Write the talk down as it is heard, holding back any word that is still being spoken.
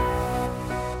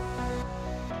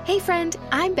Hey friend,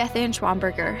 I'm Beth Ann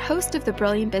Schwamberger, host of the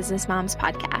Brilliant Business Moms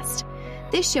podcast.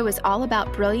 This show is all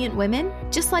about brilliant women,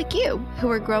 just like you, who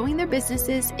are growing their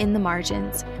businesses in the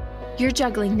margins. You're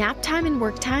juggling nap time and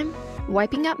work time,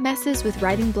 wiping up messes with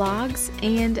writing blogs,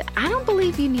 and I don't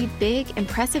believe you need big,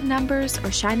 impressive numbers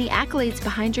or shiny accolades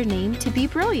behind your name to be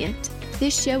brilliant.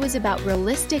 This show is about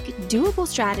realistic, doable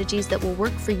strategies that will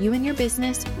work for you and your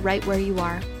business right where you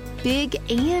are. Big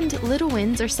and little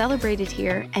wins are celebrated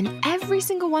here, and every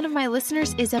single one of my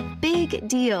listeners is a big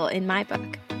deal in my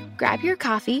book. Grab your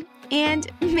coffee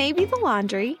and maybe the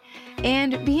laundry,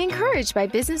 and be encouraged by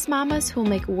business mamas who will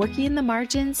make working in the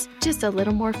margins just a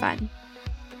little more fun.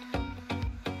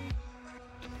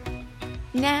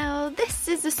 Now, this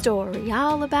is a story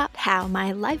all about how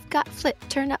my life got flipped,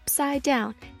 turned upside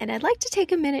down, and I'd like to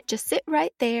take a minute, just sit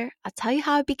right there. I'll tell you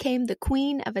how I became the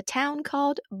queen of a town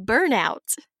called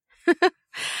Burnout.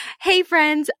 Hey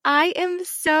friends, I am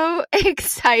so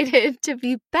excited to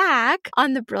be back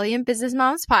on the Brilliant Business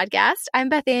Moms podcast. I'm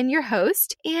Beth Ann, your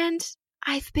host, and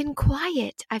I've been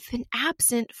quiet. I've been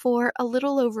absent for a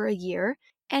little over a year,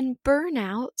 and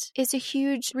burnout is a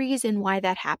huge reason why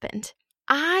that happened.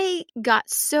 I got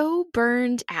so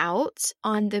burned out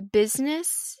on the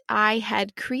business I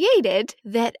had created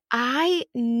that I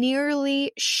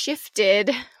nearly shifted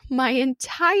my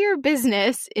entire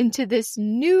business into this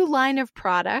new line of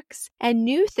products and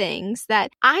new things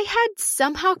that I had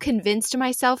somehow convinced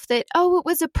myself that, it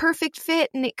was a perfect fit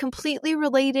and it completely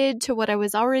related to what I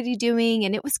was already doing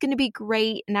and it was going to be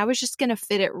great and I was just going to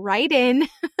fit it right in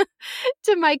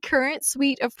to my current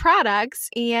suite of products.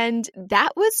 And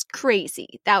that was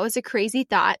crazy. That was a crazy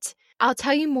thought. I'll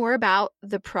tell you more about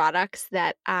the products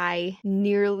that I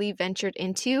nearly ventured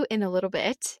into in a little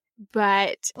bit.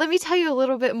 But let me tell you a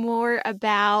little bit more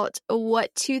about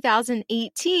what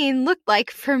 2018 looked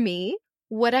like for me,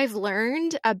 what I've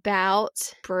learned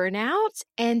about burnout,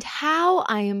 and how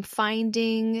I am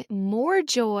finding more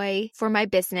joy for my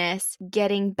business,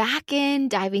 getting back in,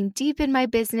 diving deep in my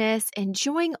business,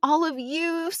 enjoying all of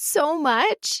you so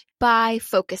much by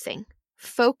focusing.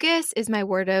 Focus is my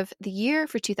word of the year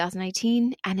for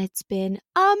 2019, and it's been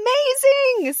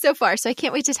amazing so far. So I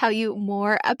can't wait to tell you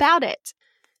more about it.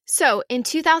 So in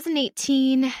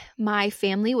 2018, my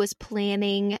family was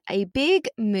planning a big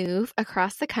move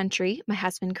across the country. My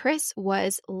husband, Chris,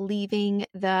 was leaving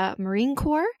the Marine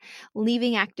Corps,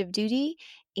 leaving active duty,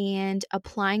 and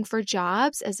applying for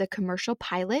jobs as a commercial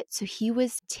pilot. So he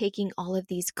was taking all of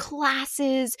these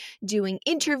classes, doing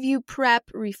interview prep,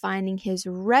 refining his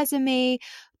resume,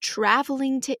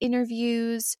 traveling to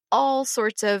interviews, all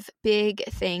sorts of big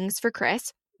things for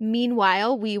Chris.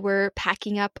 Meanwhile, we were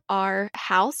packing up our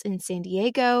house in San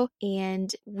Diego,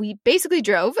 and we basically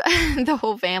drove the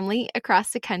whole family across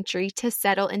the country to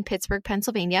settle in Pittsburgh,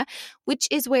 Pennsylvania, which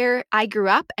is where I grew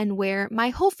up and where my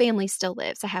whole family still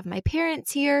lives. I have my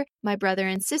parents here. My brother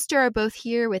and sister are both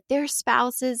here with their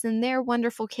spouses and their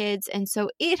wonderful kids. And so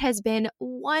it has been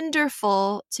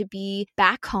wonderful to be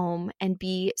back home and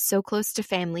be so close to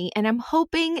family. And I'm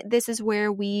hoping this is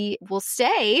where we will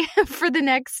stay for the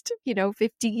next,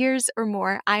 50 years or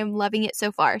more. I'm loving it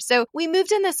so far. So we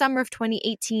moved in the summer of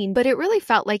 2018, but it really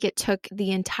felt like it took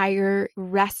the entire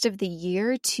rest of the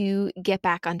year to get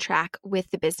back on track with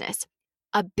the business.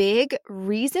 A big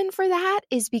reason for that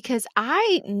is because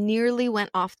I nearly went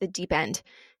off the deep end.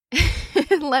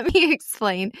 Let me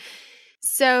explain.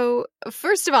 So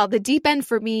first of all, the deep end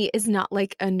for me is not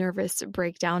like a nervous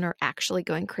breakdown or actually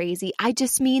going crazy. I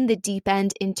just mean the deep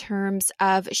end in terms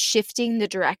of shifting the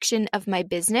direction of my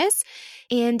business.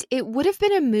 And it would have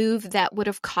been a move that would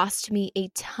have cost me a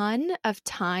ton of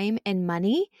time and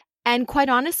money. And quite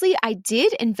honestly, I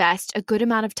did invest a good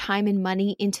amount of time and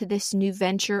money into this new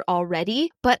venture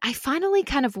already, but I finally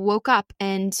kind of woke up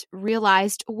and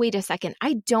realized, wait a second,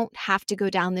 I don't have to go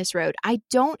down this road. I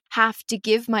don't have to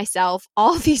give myself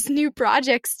all these new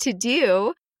projects to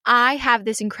do. I have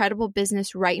this incredible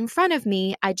business right in front of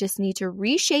me. I just need to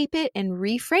reshape it and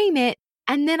reframe it,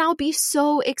 and then I'll be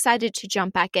so excited to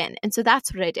jump back in. And so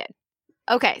that's what I did.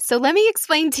 Okay, so let me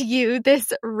explain to you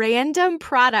this random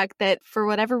product that for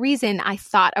whatever reason I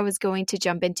thought I was going to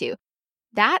jump into.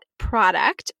 That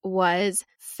product was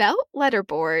felt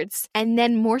letterboards, and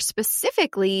then more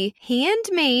specifically,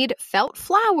 handmade felt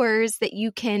flowers that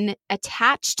you can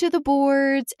attach to the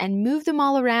boards and move them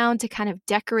all around to kind of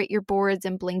decorate your boards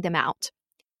and bling them out.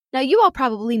 Now, you all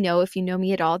probably know, if you know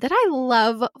me at all, that I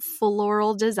love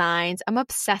floral designs. I'm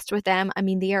obsessed with them. I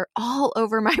mean, they are all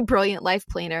over my Brilliant Life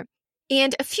Planner.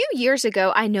 And a few years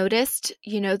ago, I noticed,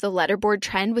 the letterboard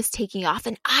trend was taking off,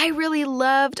 and I really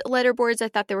loved letterboards. I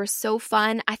thought they were so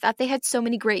fun. I thought they had so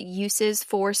many great uses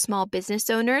for small business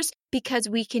owners because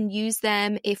we can use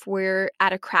them if we're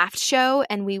at a craft show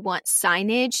and we want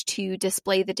signage to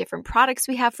display the different products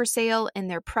we have for sale and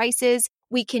their prices.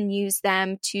 We can use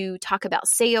them to talk about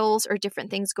sales or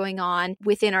different things going on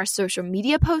within our social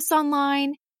media posts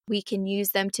online. We can use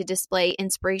them to display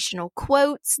inspirational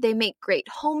quotes. They make great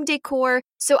home decor.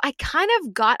 So I kind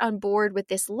of got on board with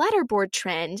this letterboard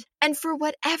trend. And for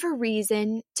whatever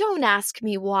reason, don't ask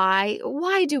me why.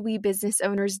 Why do we business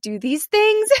owners do these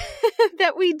things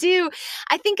that we do?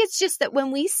 I think it's just that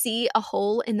when we see a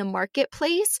hole in the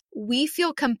marketplace, we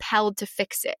feel compelled to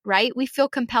fix it, right? We feel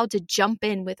compelled to jump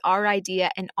in with our idea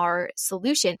and our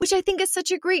solution, which I think is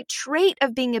such a great trait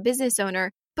of being a business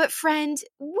owner. But friend,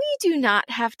 we do not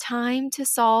have time to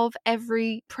solve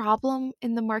every problem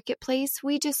in the marketplace.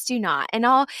 We just do not. And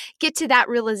I'll get to that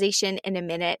realization in a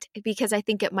minute because I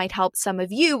think it might help some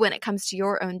of you when it comes to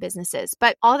your own businesses.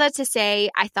 But all that to say,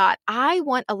 I thought I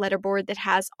want a letterboard that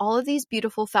has all of these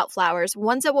beautiful felt flowers,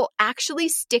 ones that will actually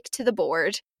stick to the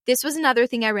board. This was another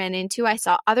thing I ran into. I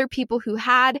saw other people who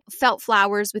had felt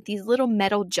flowers with these little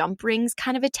metal jump rings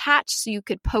kind of attached so you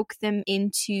could poke them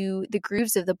into the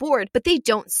grooves of the board, but they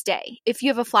don't stay. If you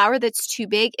have a flower that's too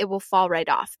big, it will fall right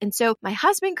off. And so my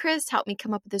husband, Chris, helped me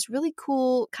come up with this really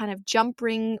cool kind of jump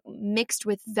ring mixed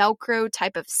with Velcro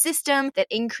type of system that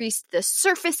increased the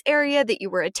surface area that you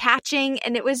were attaching.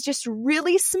 And it was just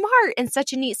really smart and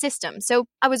such a neat system. So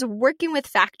I was working with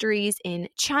factories in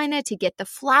China to get the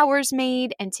flowers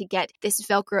made and to get this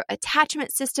Velcro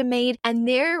attachment system made. And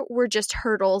there were just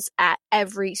hurdles at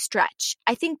every stretch.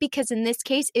 I think because in this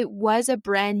case, it was a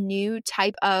brand new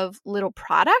type of little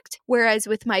product. Whereas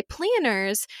with my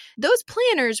planners, those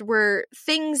planners were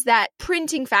things that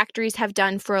printing factories have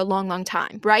done for a long, long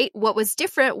time, right? What was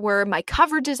different were my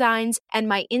cover designs and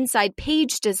my inside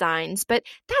page designs, but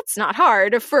that's not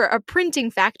hard for a printing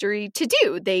factory to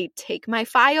do. They take my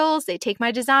files, they take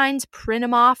my designs, print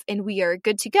them off, and we are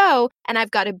good to go. And I've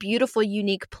got a beautiful,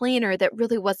 unique planner that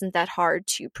really wasn't that hard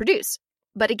to produce.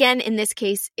 But again, in this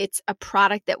case, it's a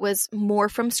product that was more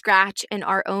from scratch and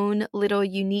our own little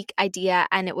unique idea.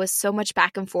 And it was so much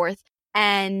back and forth.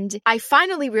 And I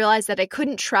finally realized that I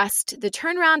couldn't trust the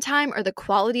turnaround time or the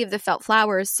quality of the felt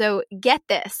flowers. So get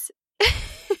this.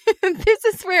 This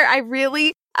is where I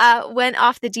really went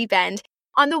off the deep end.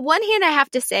 On the one hand, I have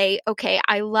to say, okay,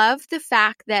 I love the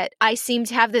fact that I seem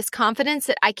to have this confidence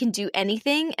that I can do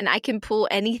anything and I can pull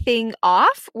anything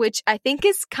off, which I think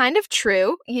is kind of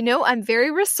true. I'm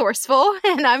very resourceful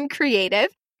and I'm creative.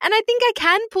 And I think I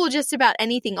can pull just about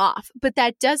anything off, but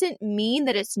that doesn't mean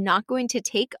that it's not going to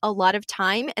take a lot of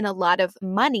time and a lot of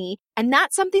money. And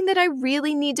that's something that I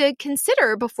really need to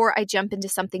consider before I jump into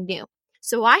something new.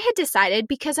 So I had decided,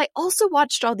 because I also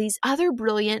watched all these other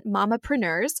brilliant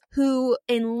mamapreneurs who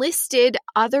enlisted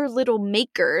other little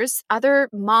makers, other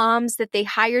moms that they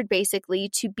hired basically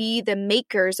to be the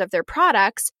makers of their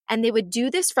products, and they would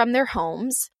do this from their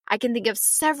homes. I can think of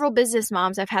several business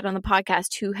moms I've had on the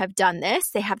podcast who have done this.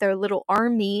 They have their little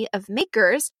army of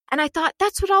makers. And I thought,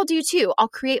 that's what I'll do too. I'll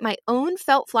create my own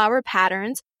felt flower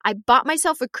patterns. I bought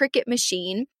myself a Cricut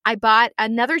machine. I bought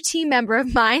another team member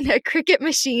of mine a Cricut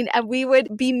machine, and we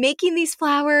would be making these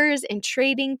flowers and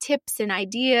trading tips and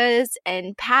ideas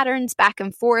and patterns back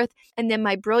and forth. And then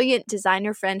my brilliant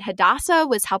designer friend Hadassah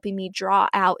was helping me draw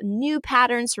out new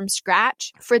patterns from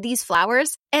scratch for these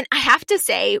flowers. And I have to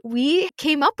say, we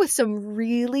came up with some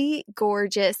really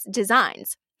gorgeous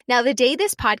designs. Now, the day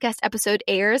this podcast episode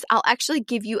airs, I'll actually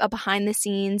give you a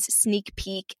behind-the-scenes sneak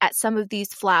peek at some of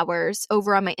these flowers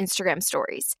over on my Instagram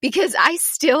stories, because I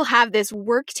still have this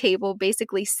work table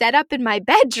basically set up in my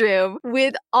bedroom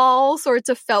with all sorts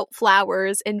of felt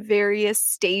flowers in various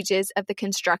stages of the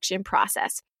construction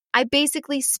process. I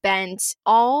basically spent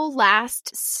all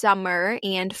last summer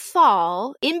and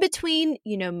fall in between,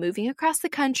 moving across the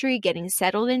country, getting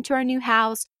settled into our new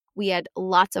house. We had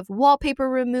lots of wallpaper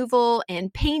removal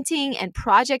and painting and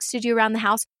projects to do around the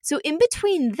house. So in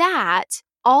between that,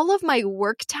 all of my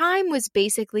work time was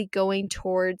basically going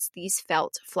towards these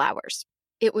felt flowers.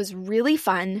 It was really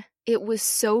fun. It was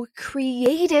so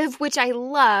creative, which I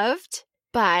loved.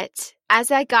 But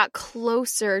as I got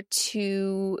closer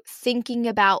to thinking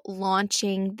about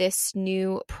launching this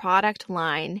new product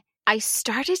line, I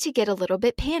started to get a little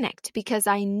bit panicked because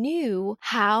I knew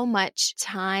how much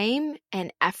time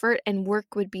and effort and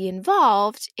work would be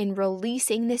involved in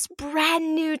releasing this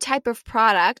brand new type of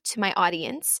product to my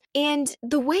audience. And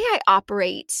the way I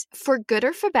operate, for good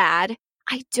or for bad,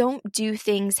 I don't do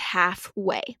things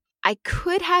halfway. I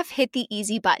could have hit the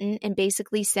easy button and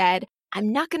basically said,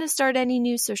 I'm not going to start any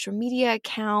new social media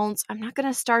accounts. I'm not going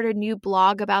to start a new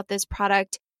blog about this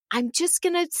product. I'm just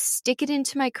going to stick it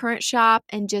into my current shop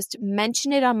and just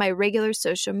mention it on my regular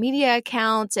social media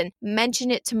accounts and mention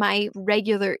it to my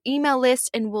regular email list,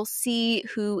 and we'll see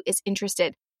who is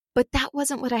interested. But that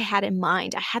wasn't what I had in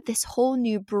mind. I had this whole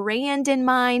new brand in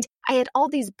mind. I had all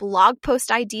these blog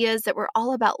post ideas that were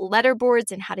all about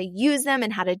letterboards and how to use them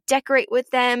and how to decorate with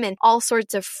them and all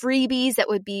sorts of freebies that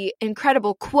would be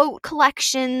incredible quote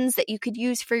collections that you could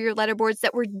use for your letterboards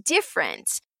that were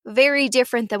different, very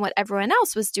different than what everyone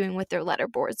else was doing with their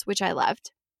letterboards, which I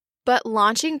loved. But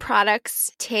launching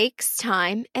products takes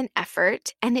time and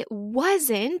effort, and it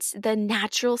wasn't the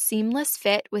natural, seamless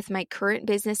fit with my current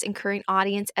business and current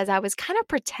audience as I was kind of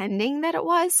pretending that it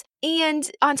was. And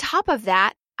on top of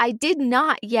that, I did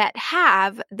not yet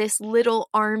have this little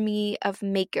army of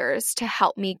makers to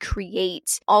help me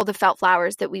create all the felt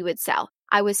flowers that we would sell.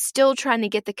 I was still trying to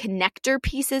get the connector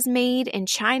pieces made in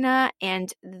China,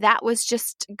 and that was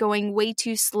just going way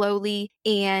too slowly.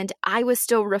 And I was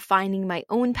still refining my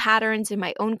own patterns and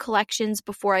my own collections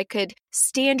before I could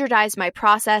standardize my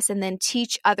process and then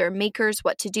teach other makers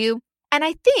what to do. And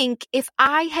I think if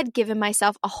I had given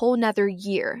myself a whole nother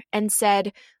year and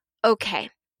said, okay,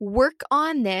 work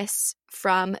on this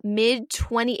from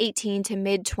mid-2018 to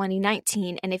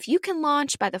mid-2019, and if you can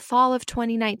launch by the fall of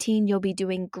 2019, you'll be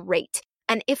doing great.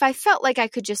 And if I felt like I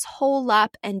could just hole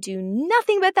up and do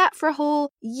nothing but that for a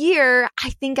whole year,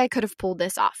 I think I could have pulled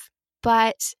this off.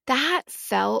 But that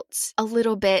felt a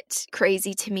little bit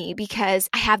crazy to me because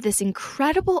I have this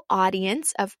incredible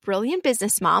audience of brilliant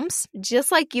business moms,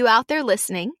 just like you out there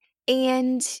listening,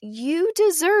 and you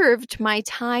deserved my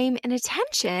time and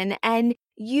attention. And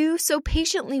you so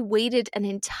patiently waited an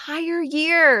entire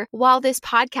year while this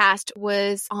podcast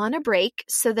was on a break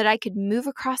so that I could move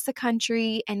across the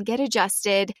country and get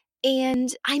adjusted.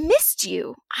 And I missed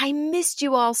you. I missed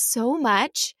you all so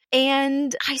much.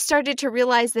 And I started to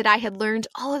realize that I had learned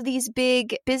all of these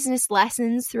big business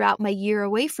lessons throughout my year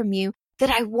away from you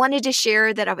that I wanted to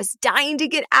share, that I was dying to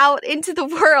get out into the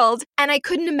world. And I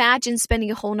couldn't imagine spending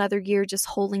a whole nother year just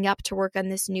holding up to work on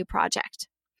this new project.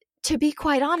 To be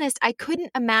quite honest, I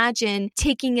couldn't imagine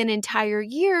taking an entire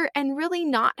year and really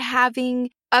not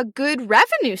having a good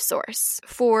revenue source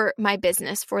for my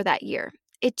business for that year.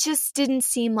 It just didn't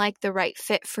seem like the right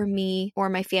fit for me or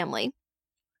my family.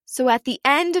 So at the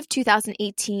end of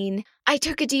 2018, I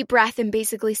took a deep breath and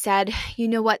basically said, you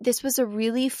know what, this was a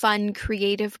really fun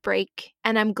creative break,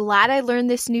 and I'm glad I learned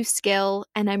this new skill,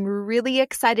 and I'm really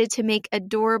excited to make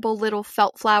adorable little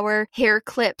felt flower hair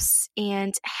clips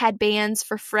and headbands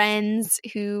for friends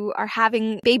who are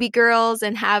having baby girls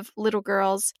and have little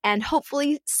girls, and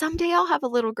hopefully someday I'll have a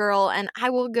little girl and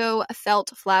I will go felt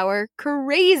flower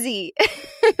crazy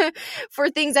for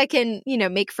things I can,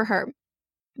 make for her.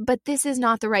 But this is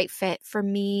not the right fit for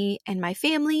me and my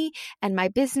family and my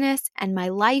business and my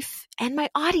life and my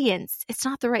audience. It's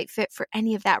not the right fit for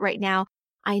any of that right now.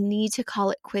 I need to call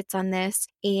it quits on this,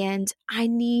 and I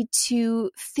need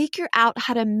to figure out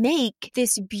how to make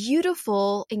this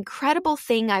beautiful, incredible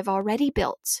thing I've already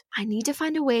built. I need to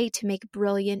find a way to make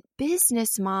brilliant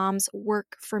business moms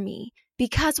work for me,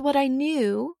 because what I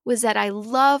knew was that I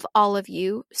love all of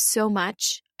you so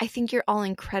much. I think you're all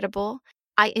incredible.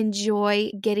 I enjoy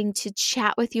getting to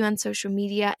chat with you on social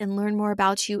media and learn more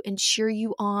about you and cheer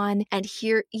you on and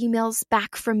hear emails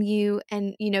back from you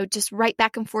and, just write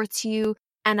back and forth to you.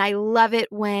 And I love it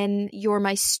when you're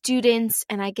my students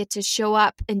and I get to show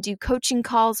up and do coaching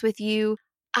calls with you.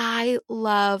 I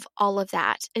love all of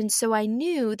that. And so I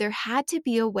knew there had to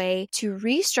be a way to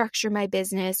restructure my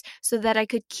business so that I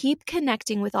could keep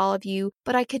connecting with all of you,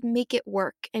 but I could make it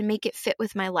work and make it fit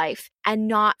with my life and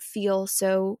not feel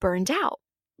so burned out.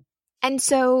 And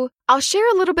so I'll share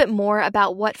a little bit more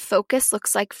about what focus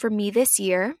looks like for me this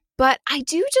year. But I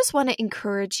do just want to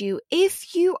encourage you,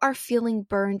 if you are feeling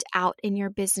burned out in your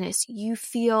business, you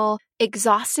feel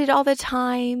exhausted all the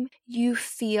time, you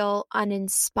feel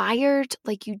uninspired,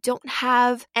 like you don't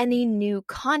have any new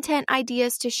content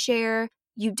ideas to share,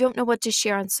 you don't know what to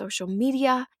share on social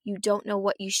media, you don't know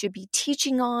what you should be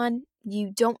teaching on,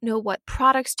 you don't know what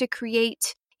products to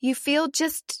create, you feel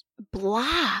just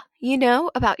blah,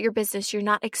 about your business. You're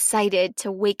not excited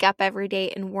to wake up every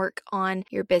day and work on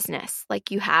your business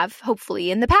like you have, hopefully,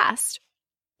 in the past.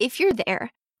 If you're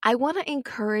there, I want to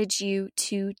encourage you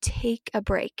to take a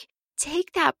break.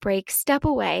 Take that break, step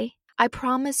away. I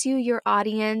promise you, your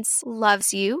audience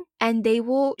loves you, and they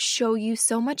will show you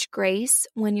so much grace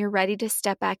when you're ready to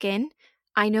step back in.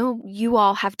 I know you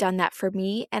all have done that for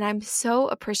me, and I'm so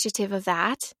appreciative of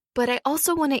that. But I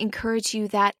also want to encourage you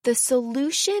that the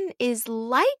solution is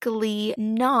likely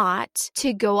not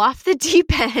to go off the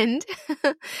deep end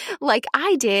like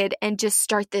I did and just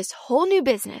start this whole new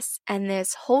business and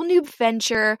this whole new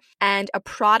venture and a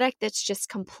product that's just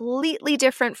completely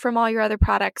different from all your other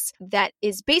products that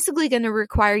is basically going to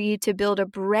require you to build a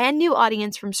brand new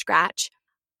audience from scratch.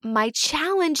 My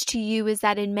challenge to you is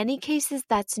that in many cases,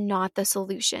 that's not the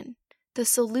solution. The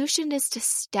solution is to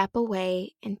step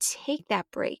away and take that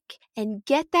break and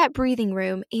get that breathing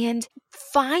room and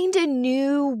find a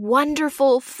new,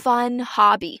 wonderful, fun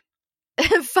hobby.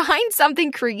 Find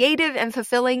something creative and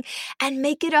fulfilling and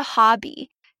make it a hobby.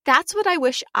 That's what I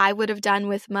wish I would have done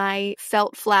with my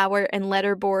felt flower and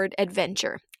letterboard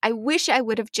adventure. I wish I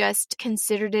would have just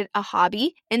considered it a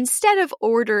hobby instead of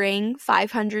ordering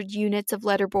 500 units of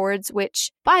letterboards,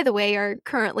 which, by the way, are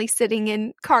currently sitting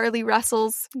in Carly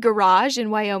Russell's garage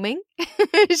in Wyoming.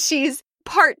 She's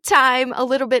part-time, a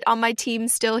little bit on my team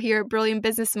still here at Brilliant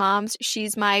Business Moms.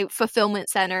 She's my fulfillment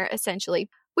center, essentially.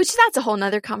 Which that's a whole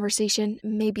nother conversation.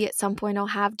 Maybe at some point I'll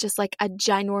have just like a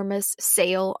ginormous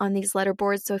sale on these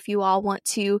letterboards. So if you all want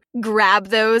to grab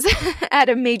those at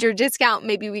a major discount,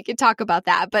 maybe we could talk about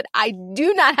that. But I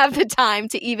do not have the time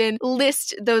to even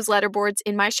list those letterboards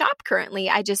in my shop currently.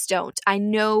 I just don't. I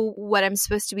know what I'm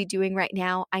supposed to be doing right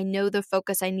now. I know the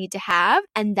focus I need to have,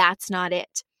 and that's not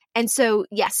it. And so,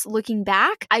 yes, looking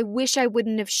back, I wish I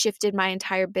wouldn't have shifted my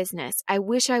entire business. I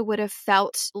wish I would have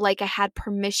felt like I had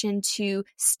permission to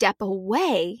step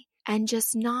away and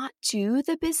just not do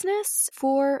the business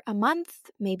for a month,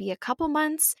 maybe a couple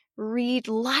months, read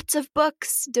lots of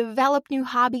books, develop new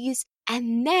hobbies,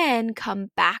 and then come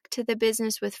back to the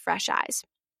business with fresh eyes.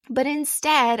 But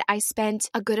instead, I spent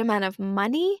a good amount of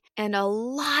money and a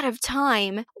lot of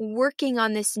time working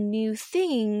on this new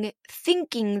thing,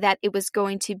 thinking that it was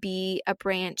going to be a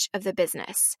branch of the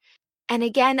business. And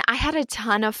again, I had a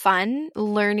ton of fun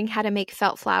learning how to make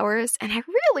felt flowers, and I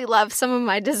really love some of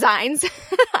my designs.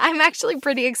 I'm actually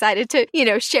pretty excited to,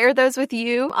 share those with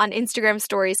you on Instagram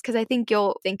stories because I think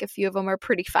you'll think a few of them are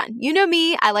pretty fun. You know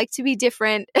me, I like to be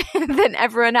different than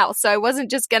everyone else. So I wasn't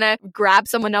just going to grab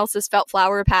someone else's felt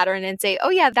flower pattern and say, oh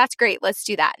yeah, that's great, let's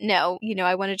do that. No,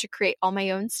 I wanted to create all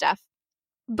my own stuff.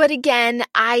 But again,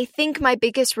 I think my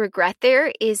biggest regret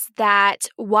there is that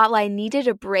while I needed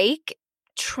a break,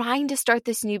 trying to start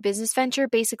this new business venture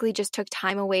basically just took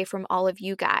time away from all of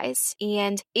you guys.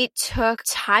 And it took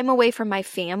time away from my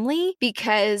family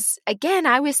because, again,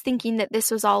 I was thinking that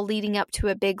this was all leading up to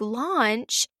a big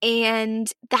launch.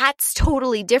 And that's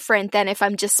totally different than if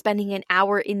I'm just spending an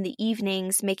hour in the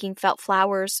evenings making felt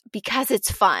flowers because it's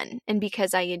fun and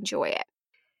because I enjoy it.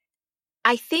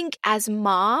 I think as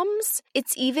moms,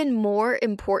 it's even more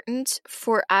important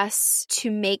for us to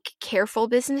make careful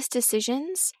business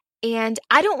decisions. And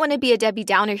I don't want to be a Debbie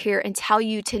Downer here and tell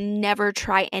you to never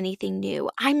try anything new.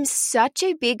 I'm such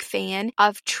a big fan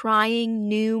of trying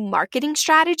new marketing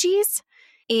strategies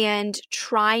and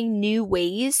trying new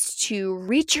ways to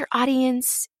reach your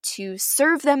audience, to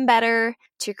serve them better,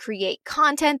 to create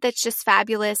content that's just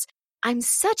fabulous. I'm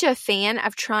such a fan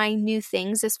of trying new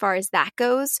things as far as that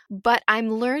goes, but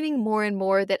I'm learning more and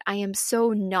more that I am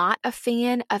so not a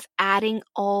fan of adding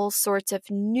all sorts of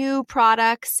new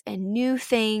products and new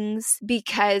things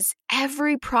because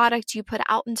every product you put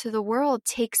out into the world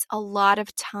takes a lot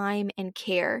of time and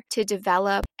care to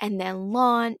develop and then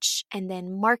launch and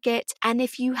then market. And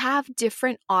if you have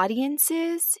different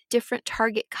audiences, different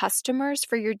target customers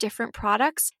for your different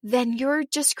products, then you're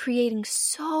just creating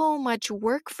so much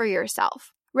work for yourself.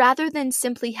 Rather than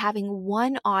simply having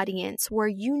one audience where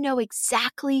you know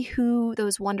exactly who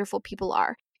those wonderful people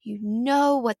are. You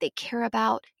know what they care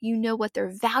about, you know what their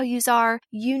values are,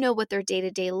 you know what their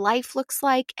day-to-day life looks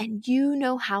like, and you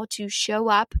know how to show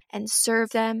up and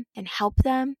serve them and help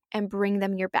them and bring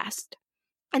them your best.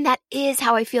 And that is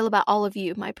how I feel about all of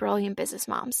you, my brilliant business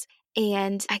moms.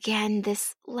 And again,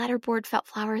 this letterboard felt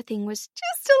flower thing was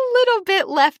just a little bit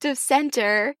left of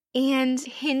center and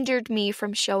hindered me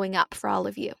from showing up for all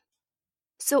of you.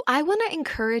 So I want to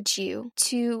encourage you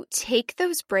to take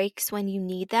those breaks when you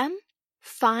need them,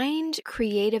 find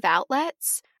creative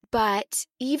outlets, but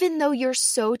even though you're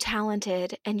so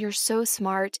talented and you're so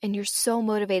smart and you're so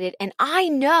motivated, and I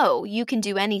know you can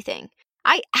do anything,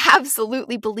 I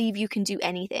absolutely believe you can do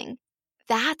anything.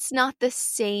 That's not the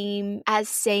same as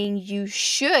saying you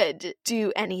should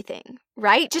do anything,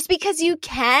 right? Just because you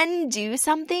can do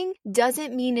something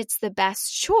doesn't mean it's the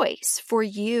best choice for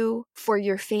you, for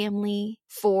your family,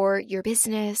 for your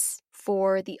business,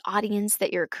 for the audience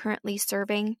that you're currently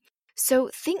serving. So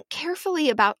think carefully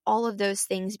about all of those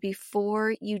things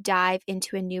before you dive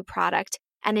into a new product.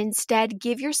 and instead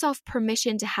give yourself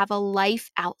permission to have a life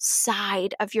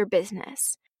outside of your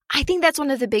business. I think that's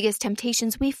one of the biggest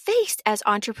temptations we face as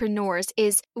entrepreneurs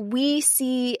is we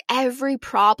see every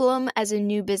problem as a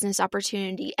new business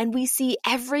opportunity, and we see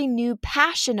every new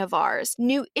passion of ours,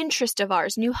 new interest of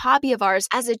ours, new hobby of ours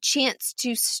as a chance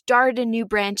to start a new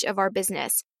branch of our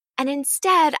business. And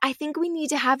instead, I think we need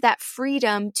to have that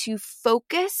freedom to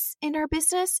focus in our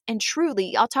business. And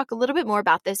truly, I'll talk a little bit more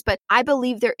about this, but I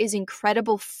believe there is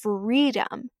incredible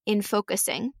freedom in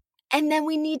focusing. And then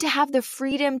we need to have the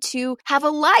freedom to have a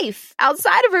life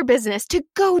outside of our business, to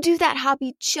go do that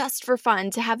hobby just for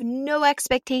fun, to have no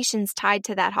expectations tied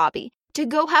to that hobby, to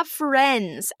go have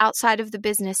friends outside of the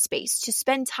business space, to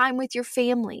spend time with your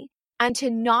family, and to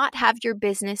not have your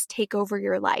business take over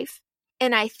your life.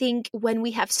 And I think when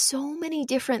we have so many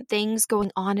different things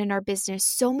going on in our business,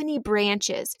 so many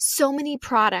branches, so many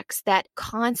products that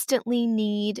constantly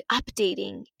need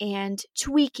updating and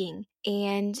tweaking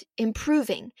and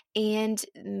improving, and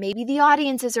maybe the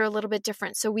audiences are a little bit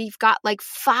different. So we've got like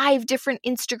 5 different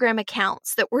Instagram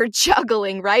accounts that we're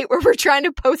juggling, right? Where we're trying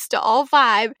to post to all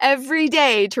 5 every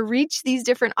day to reach these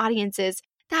different audiences.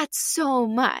 That's so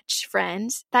much,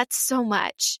 friends. That's so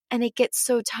much. And it gets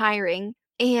so tiring.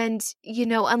 And,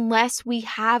 unless we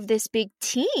have this big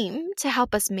team to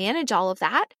help us manage all of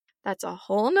that, that's a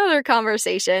whole nother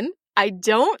conversation. I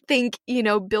don't think,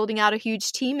 building out a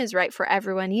huge team is right for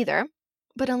everyone either.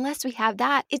 But unless we have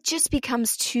that, it just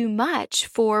becomes too much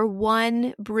for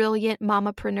one brilliant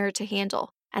mamapreneur to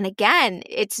handle. And again,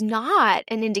 it's not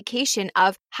an indication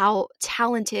of how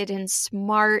talented and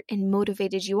smart and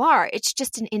motivated you are. It's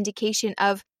just an indication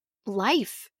of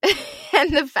life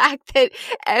and the fact that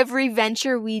every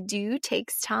venture we do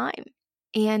takes time.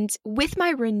 And with my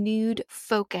renewed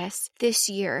focus this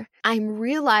year, I'm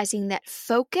realizing that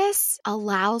focus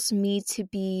allows me to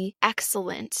be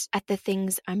excellent at the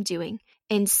things I'm doing.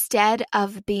 Instead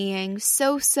of being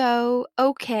so-so,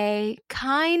 okay,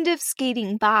 kind of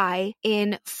skating by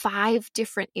in 5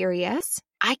 different areas,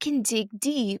 I can dig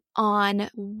deep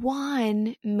on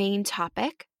one main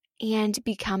topic and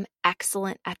become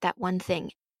excellent at that one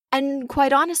thing. And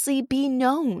quite honestly, be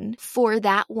known for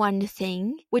that one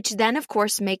thing, which then, of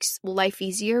course, makes life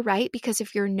easier, right? Because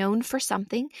if you're known for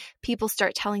something, people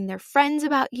start telling their friends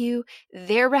about you,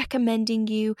 they're recommending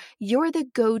you, you're the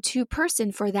go-to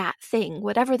person for that thing,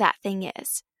 whatever that thing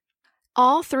is.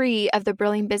 All 3 of the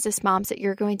brilliant business moms that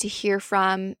you're going to hear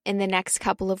from in the next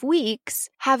couple of weeks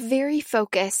have very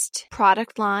focused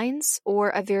product lines or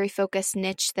a very focused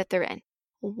niche that they're in.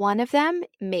 One of them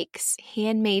makes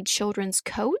handmade children's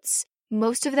coats.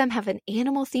 Most of them have an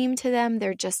animal theme to them.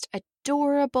 They're just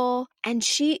adorable. And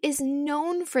she is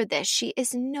known for this. She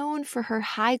is known for her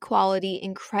high quality,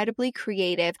 incredibly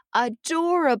creative,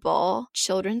 adorable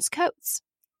children's coats.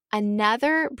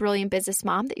 Another brilliant business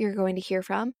mom that you're going to hear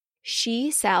from, she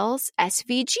sells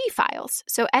SVG files.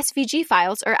 So SVG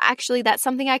files are actually, that's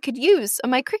something I could use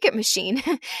on my Cricut machine.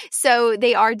 So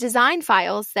they are design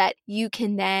files that you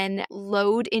can then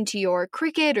load into your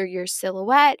Cricut or your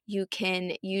Silhouette. You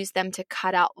can use them to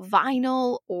cut out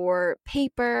vinyl or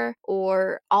paper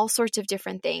or all sorts of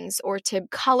different things, or to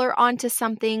color onto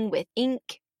something with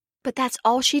ink. But that's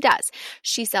all she does.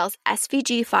 She sells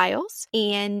SVG files,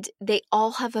 and they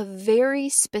all have a very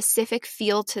specific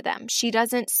feel to them. She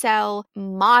doesn't sell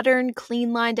modern,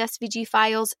 clean-lined SVG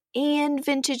files and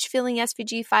vintage feeling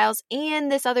SVG files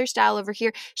and this other style over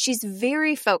here. She's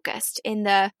very focused in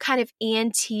the kind of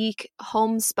antique,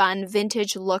 homespun,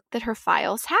 vintage look that her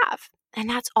files have. And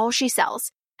that's all she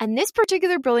sells. And this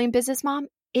particular brilliant business mom,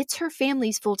 it's her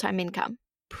family's full-time income.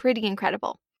 Pretty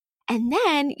incredible. And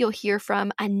then you'll hear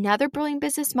from another brilliant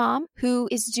business mom who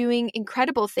is doing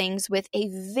incredible things with a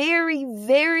very,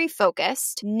 very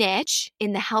focused niche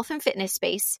in the health and fitness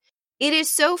space. It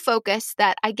is so focused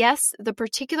that I guess the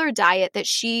particular diet that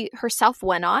she herself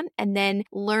went on and then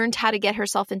learned how to get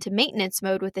herself into maintenance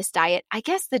mode with this diet, I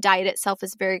guess the diet itself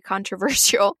is very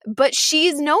controversial, but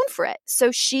she's known for it.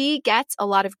 So she gets a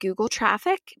lot of Google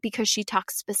traffic because she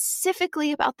talks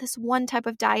specifically about this one type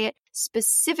of diet,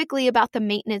 specifically about the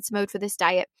maintenance mode for this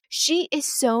diet. She is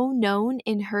so known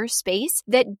in her space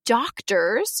that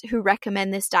doctors who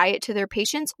recommend this diet to their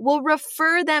patients will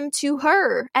refer them to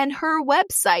her and her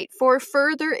website for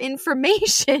further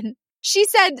information. She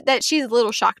said that she's a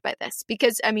little shocked by this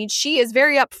because, she is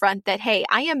very upfront that, hey,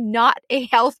 I am not a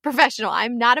health professional.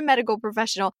 I'm not a medical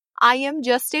professional. I am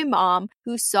just a mom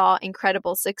who saw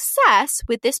incredible success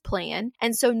with this plan.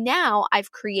 And so now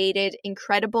I've created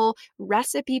incredible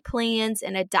recipe plans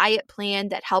and a diet plan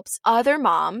that helps other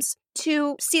moms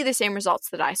to see the same results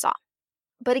that I saw.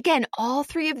 But again, all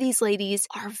three of these ladies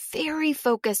are very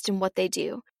focused in what they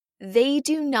do. They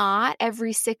do not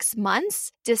every 6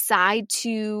 months decide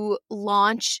to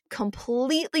launch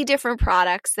completely different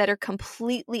products that are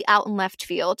completely out in left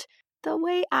field the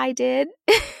way I did.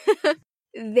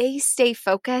 They stay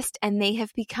focused and they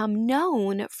have become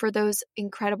known for those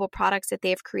incredible products that they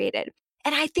have created.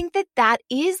 And I think that that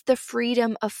is the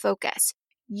freedom of focus.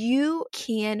 You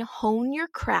can hone your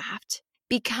craft,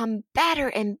 become better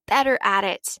and better at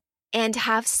it, and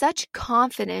have such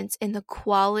confidence in the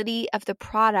quality of the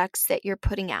products that you're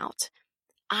putting out.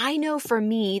 I know for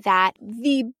me that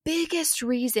the biggest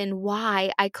reason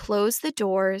why I closed the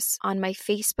doors on my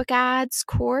Facebook ads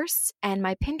course and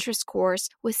my Pinterest course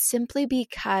was simply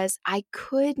because I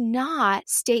could not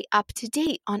stay up to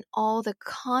date on all the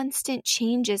constant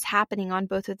changes happening on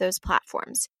both of those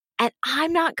platforms. And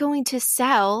I'm not going to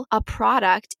sell a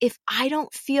product if I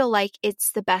don't feel like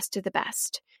it's the best of the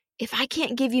best. If I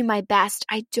can't give you my best,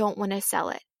 I don't want to sell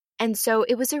it. And so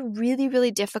it was a really,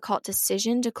 really difficult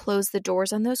decision to close the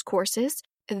doors on those courses.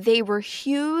 They were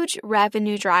huge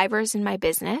revenue drivers in my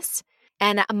business.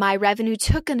 And my revenue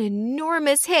took an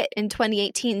enormous hit in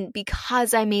 2018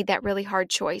 because I made that really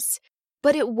hard choice.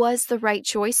 But it was the right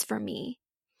choice for me.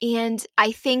 And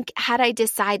I think had I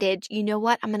decided, you know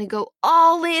what, I'm going to go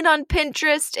all in on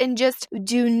Pinterest and just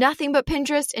do nothing but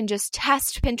Pinterest and just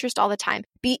test Pinterest all the time,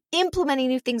 be implementing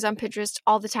new things on Pinterest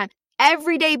all the time,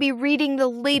 every day be reading the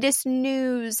latest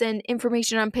news and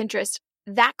information on Pinterest,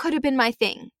 that could have been my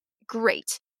thing.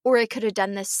 Great. Or I could have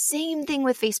done the same thing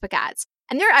with Facebook ads.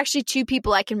 And there are actually 2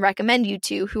 people I can recommend you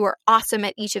to who are awesome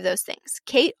at each of those things.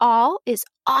 Kate Ahl is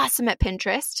awesome at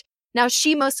Pinterest. Now,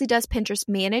 she mostly does Pinterest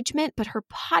management, but her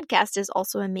podcast is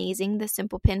also amazing, the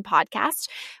Simple Pin podcast,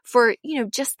 for,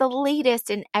 just the latest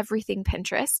in everything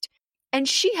Pinterest. And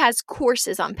she has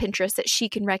courses on Pinterest that she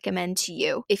can recommend to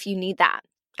you if you need that.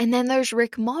 And then there's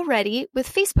Rick Mulready with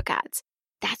Facebook ads.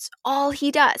 That's all he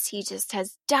does. He just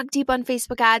has dug deep on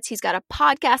Facebook ads. He's got a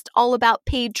podcast all about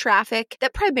paid traffic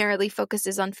that primarily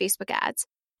focuses on Facebook ads.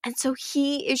 And so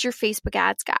he is your Facebook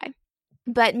ads guy.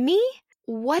 But me?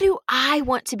 What do I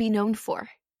want to be known for?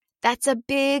 That's a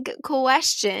big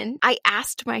question I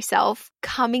asked myself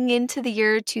coming into the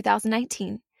year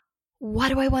 2019. What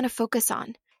do I want to focus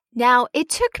on? Now, it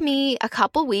took me a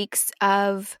couple weeks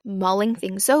of mulling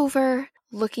things over,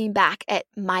 looking back at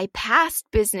my past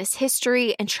business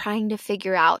history and trying to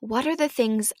figure out what are the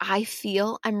things I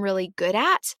feel I'm really good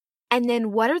at, and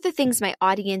then what are the things my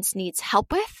audience needs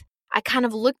help with. I kind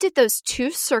of looked at those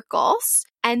 2 circles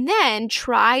and then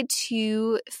tried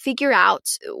to figure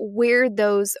out where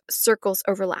those circles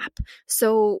overlap.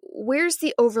 So where's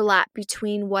the overlap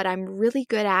between what I'm really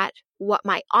good at, what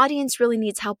my audience really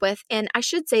needs help with, and I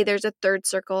should say there's a 3rd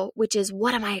circle, which is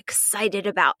what am I excited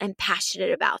about and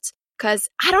passionate about? Because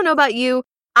I don't know about you,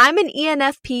 I'm an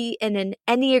ENFP and an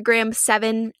Enneagram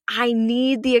 7. I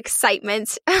need the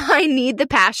excitement. I need the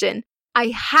passion. I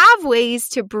have ways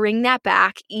to bring that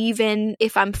back even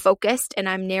if I'm focused and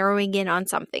I'm narrowing in on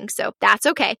something. So that's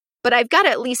okay. But I've got to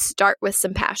at least start with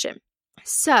some passion.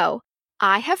 So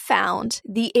I have found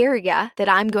the area that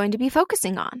I'm going to be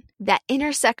focusing on that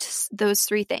intersects those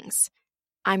 3 things.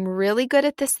 I'm really good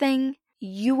at this thing.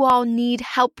 You all need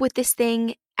help with this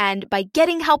thing. And by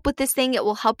getting help with this thing, it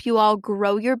will help you all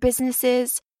grow your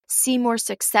businesses, see more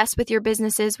success with your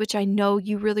businesses, which I know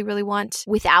you really, really want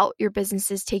without your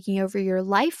businesses taking over your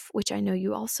life, which I know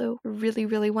you also really,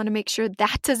 really want to make sure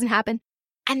that doesn't happen.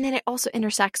 And then it also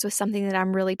intersects with something that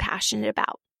I'm really passionate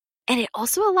about. And it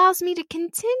also allows me to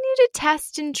continue to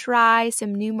test and try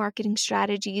some new marketing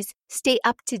strategies, stay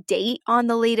up to date on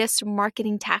the latest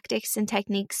marketing tactics and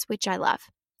techniques, which I love.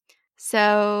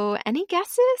 So any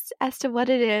guesses as to what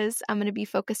it is I'm going to be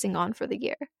focusing on for the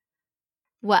year?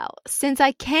 Well, since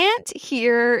I can't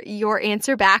hear your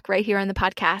answer back right here on the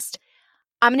podcast,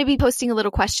 I'm going to be posting a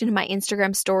little question in my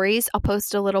Instagram stories. I'll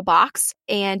post a little box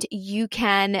and you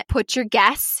can put your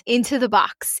guess into the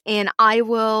box and I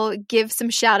will give some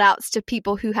shout outs to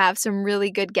people who have some really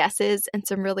good guesses and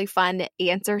some really fun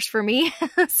answers for me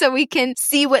so we can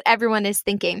see what everyone is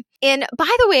thinking. And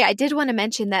by the way, I did want to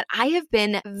mention that I have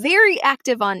been very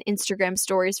active on Instagram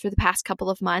stories for the past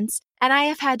couple of months and I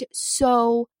have had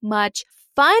so much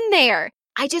fun there.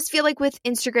 I just feel like with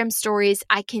Instagram stories,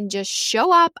 I can just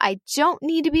show up. I don't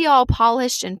need to be all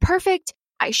polished and perfect.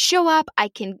 I show up. I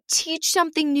can teach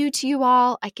something new to you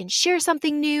all. I can share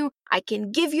something new. I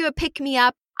can give you a pick me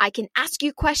up. I can ask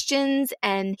you questions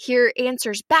and hear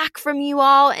answers back from you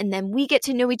all. And then we get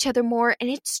to know each other more. And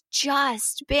it's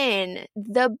just been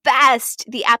the best,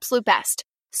 the absolute best.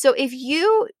 So if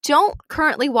you don't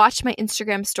currently watch my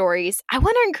Instagram stories, I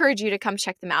want to encourage you to come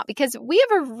check them out because we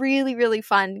have a really, really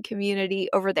fun community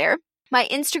over there. My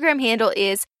Instagram handle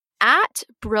is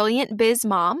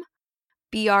 @BrilliantBizMom,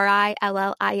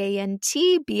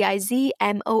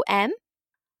 BrilliantBizmom,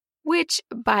 which,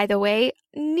 by the way,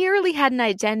 nearly had an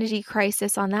identity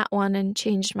crisis on that one and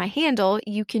changed my handle.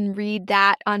 You can read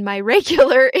that on my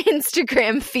regular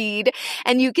Instagram feed,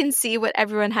 and you can see what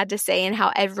everyone had to say and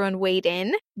how everyone weighed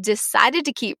in. Decided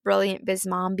to keep Brilliant Biz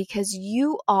Mom because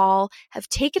you all have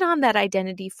taken on that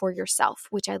identity for yourself,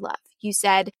 which I love. You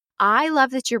said, I love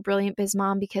that you're Brilliant Biz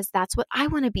Mom because that's what I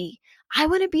want to be. I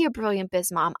want to be a Brilliant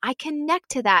Biz Mom. I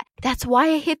connect to that. That's why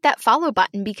I hit that follow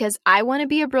button because I want to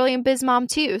be a Brilliant Biz Mom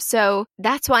too. So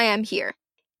that's why I'm here.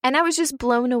 And I was just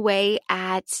blown away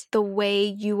at the way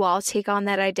you all take on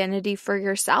that identity for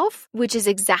yourself, which is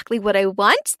exactly what I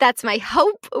want. That's my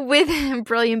hope with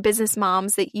Brilliant Business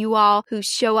Moms, that you all who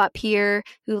show up here,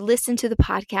 who listen to the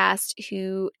podcast,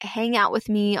 who hang out with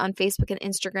me on Facebook and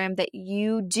Instagram, that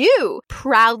you do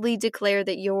proudly declare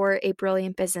that you're a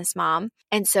brilliant business mom.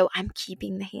 And so I'm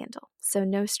keeping the handle. So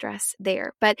no stress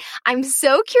there. But I'm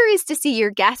so curious to see your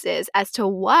guesses as to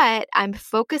what I'm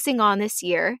focusing on this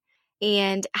year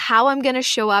and how I'm going to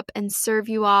show up and serve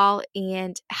you all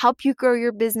and help you grow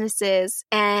your businesses.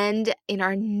 And in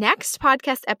our next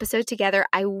podcast episode together,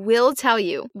 I will tell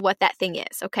you what that thing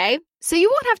is, okay? So you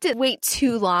won't have to wait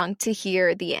too long to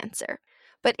hear the answer.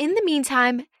 But in the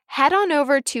meantime, head on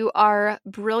over to our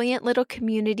brilliant little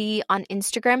community on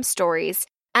Instagram stories.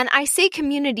 And I say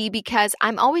community because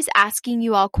I'm always asking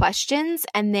you all questions,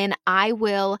 and then I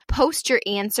will post your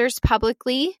answers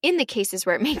publicly in the cases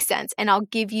where it makes sense, and I'll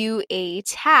give you a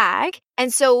tag.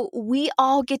 And so we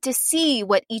all get to see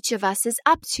what each of us is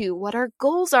up to, what our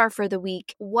goals are for the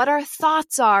week, what our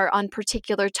thoughts are on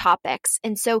particular topics.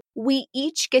 And so we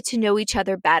each get to know each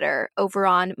other better over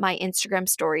on my Instagram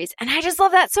stories. And I just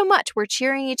love that so much. We're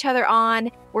cheering each other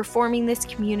on. We're forming this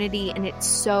community, and it's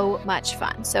so much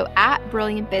fun. So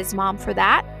 @BrilliantBizMom for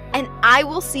that. And I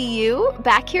will see you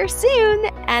back here soon,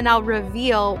 and I'll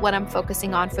reveal what I'm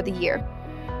focusing on for the year.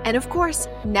 And of course,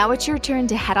 now it's your turn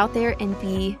to head out there and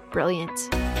be brilliant.